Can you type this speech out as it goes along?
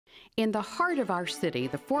In the heart of our city,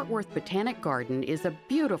 the Fort Worth Botanic Garden is a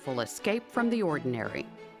beautiful escape from the ordinary.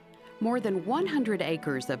 More than 100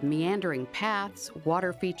 acres of meandering paths,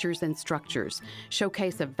 water features, and structures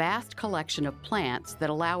showcase a vast collection of plants that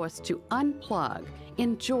allow us to unplug,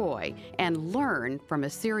 enjoy, and learn from a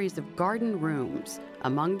series of garden rooms.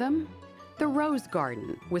 Among them, the Rose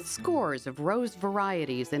Garden, with scores of rose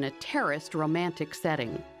varieties in a terraced romantic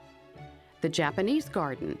setting. The Japanese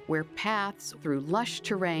Garden, where paths through lush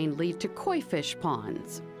terrain lead to koi fish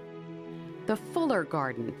ponds. The Fuller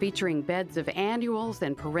Garden, featuring beds of annuals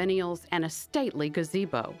and perennials and a stately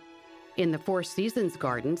gazebo. In the Four Seasons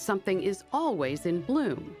Garden, something is always in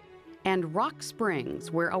bloom. And Rock Springs,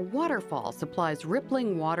 where a waterfall supplies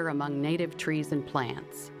rippling water among native trees and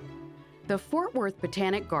plants. The Fort Worth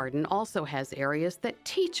Botanic Garden also has areas that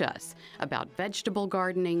teach us about vegetable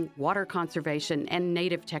gardening, water conservation, and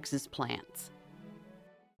native Texas plants.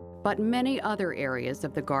 But many other areas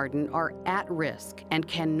of the garden are at risk and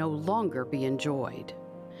can no longer be enjoyed.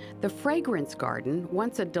 The Fragrance Garden,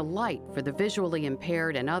 once a delight for the visually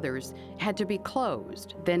impaired and others, had to be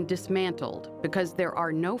closed, then dismantled because there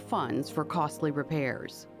are no funds for costly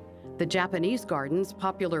repairs. The Japanese Garden's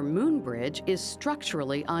popular Moon Bridge is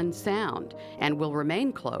structurally unsound and will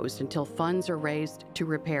remain closed until funds are raised to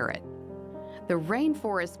repair it. The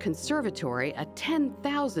Rainforest Conservatory, a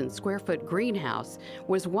 10,000 square foot greenhouse,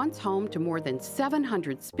 was once home to more than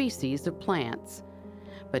 700 species of plants.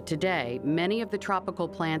 But today, many of the tropical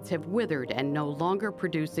plants have withered and no longer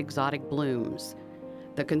produce exotic blooms.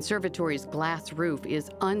 The conservatory's glass roof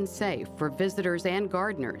is unsafe for visitors and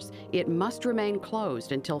gardeners. It must remain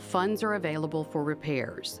closed until funds are available for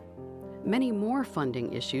repairs. Many more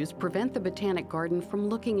funding issues prevent the Botanic Garden from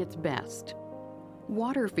looking its best.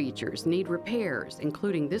 Water features need repairs,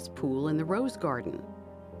 including this pool in the Rose Garden.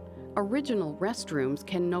 Original restrooms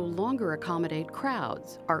can no longer accommodate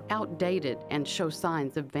crowds, are outdated, and show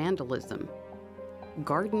signs of vandalism.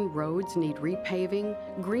 Garden roads need repaving,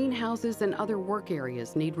 greenhouses and other work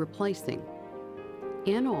areas need replacing.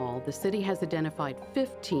 In all, the city has identified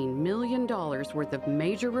 $15 million worth of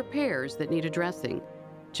major repairs that need addressing,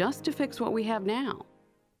 just to fix what we have now.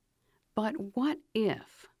 But what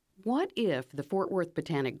if? What if the Fort Worth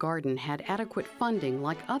Botanic Garden had adequate funding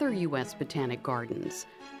like other U.S. botanic gardens,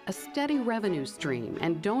 a steady revenue stream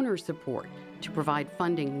and donor support to provide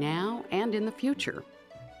funding now and in the future?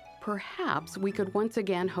 Perhaps we could once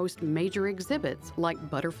again host major exhibits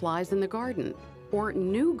like Butterflies in the Garden, or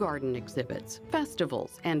new garden exhibits,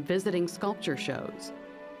 festivals, and visiting sculpture shows.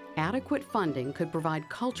 Adequate funding could provide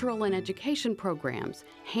cultural and education programs,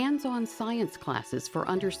 hands-on science classes for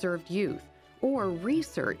underserved youth, or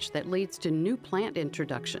research that leads to new plant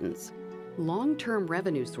introductions. Long-term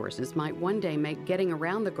revenue sources might one day make getting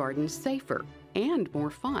around the garden safer and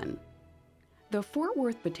more fun. The Fort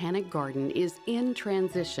Worth Botanic Garden is in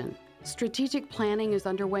transition. Strategic planning is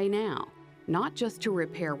underway now, not just to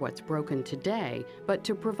repair what's broken today, but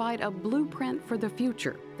to provide a blueprint for the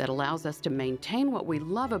future that allows us to maintain what we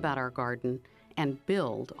love about our garden and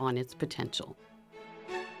build on its potential.